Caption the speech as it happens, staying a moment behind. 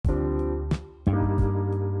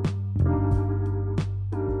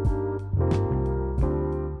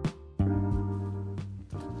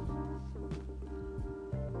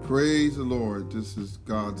Praise the Lord. This is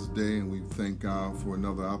God's day, and we thank God for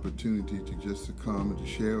another opportunity to come and to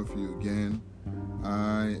share with you again.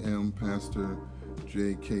 I am Pastor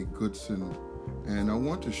J.K. Goodson, and I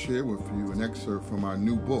want to share with you an excerpt from our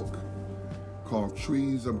new book called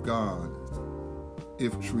Trees of God,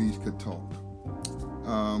 If Trees Could Talk.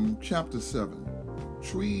 Chapter 7,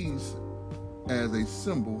 Trees as a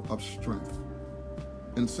Symbol of Strength.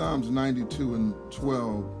 In Psalms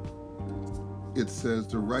 92:12, it says,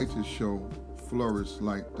 "The righteous shall flourish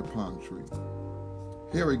like the palm tree."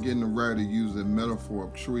 Here again, the writer uses a metaphor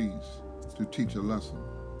of trees to teach a lesson.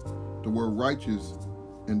 The word righteous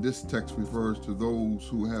in this text refers to those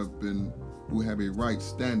who have a right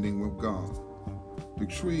standing with God.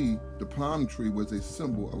 The palm tree, was a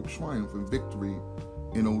symbol of triumph and victory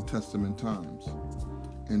in Old Testament times.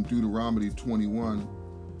 In Deuteronomy 21,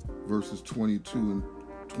 verses 22 and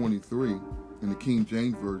 23, in the King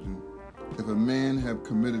James Version, "If a man have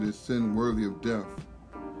committed a sin worthy of death,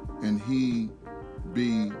 and he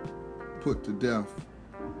be put to death,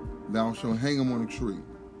 thou shalt hang him on a tree.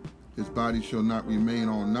 His body shall not remain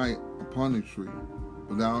all night upon the tree,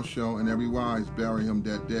 but thou shalt in every wise bury him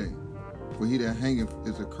that day. For he that hangeth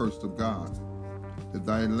is accursed of God, that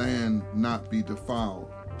thy land not be defiled,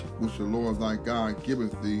 which the Lord thy God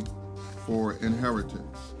giveth thee for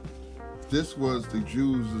inheritance." This was the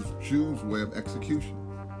Jews' way of execution.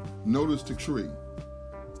 Notice the tree.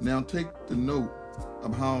 Now take the note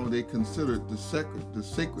of how they considered the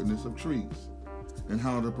sacredness of trees and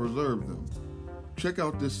how to preserve them. Check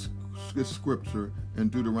out this scripture in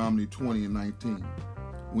Deuteronomy 20:19.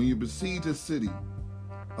 "When you besiege a city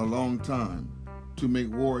a long time to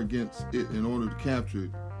make war against it in order to capture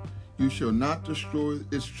it, you shall not destroy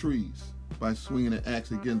its trees by swinging an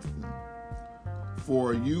axe against them.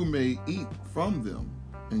 For you may eat from them,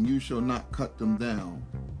 and you shall not cut them down.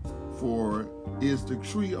 For is the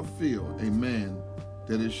tree of field a man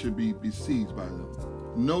that it should be besieged by them?"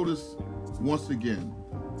 Notice once again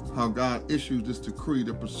how God issued this decree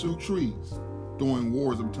to pursue trees during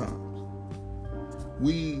wars of times.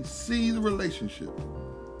 We see the relationship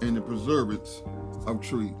and the preservance of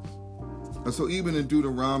trees. And so even in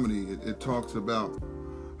Deuteronomy, it talks about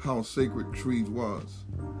how sacred trees was.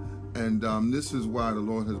 And this is why the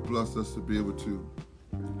Lord has blessed us to be able to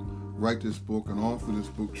write this book and author this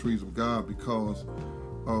book, Trees of God, because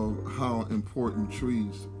of how important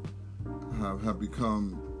trees have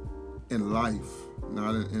become in life,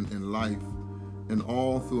 not in life, and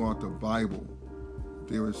all throughout the Bible.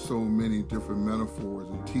 There are so many different metaphors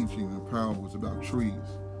and teachings and parables about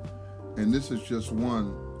trees. And this is just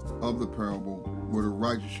one of the parable where the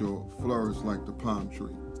righteous shall flourish like the palm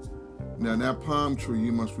tree. Now that palm tree,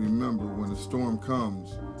 you must remember, when the storm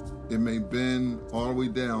comes, it may bend all the way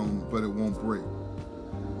down, but it won't break.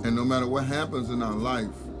 And no matter what happens in our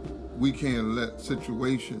life, we can't let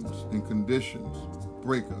situations and conditions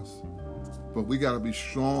break us. But we got to be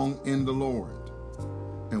strong in the Lord.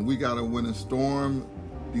 And we got to, when the storm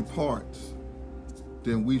departs,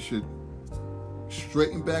 then we should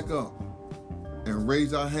straighten back up and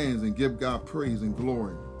raise our hands and give God praise and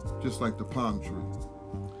glory, just like the palm tree.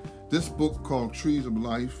 This book called Trees of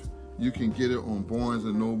Life, you can get it on Barnes &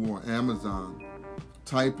 Noble or Amazon.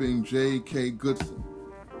 Type in J.K. Goodson,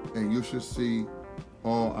 and you should see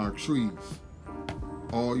all our trees.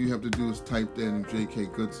 All you have to do is type that in J.K.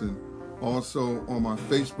 Goodson. Also on my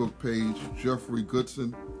Facebook page, Jeffrey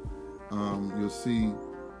Goodson, you'll see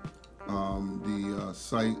the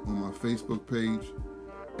site on my Facebook page.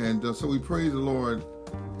 And so we praise the Lord,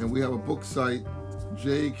 and we have a book site,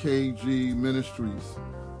 JKG Ministries.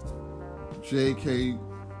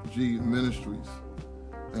 JKG Ministries,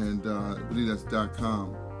 and I believe that's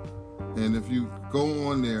 .com. And if you go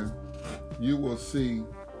on there, you will see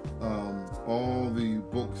all the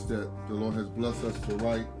books that the Lord has blessed us to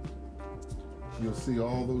write. You'll see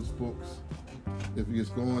all those books if you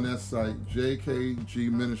just go on that site,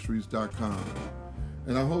 jkgministries.com.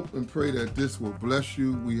 And I hope and pray that this will bless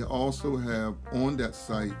you. We also have on that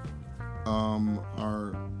site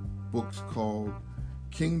our books called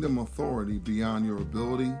Kingdom Authority Beyond Your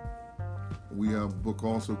Ability. We have a book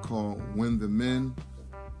also called Win the Men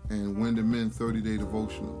and Win the Men 30-Day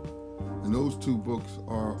Devotional. And those two books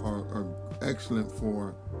are excellent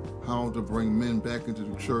for how to bring men back into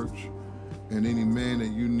the church. And any man that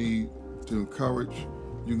you need to encourage,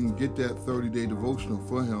 you can get that 30-day devotional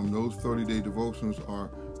for him. Those 30-day devotionals are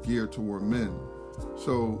geared toward men.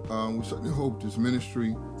 So we certainly hope this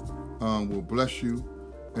ministry will bless you,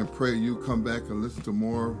 and pray you come back and listen to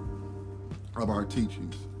more of our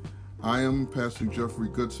teachings. I am Pastor Jeffrey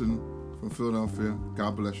Goodson from Philadelphia.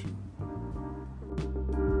 God bless you.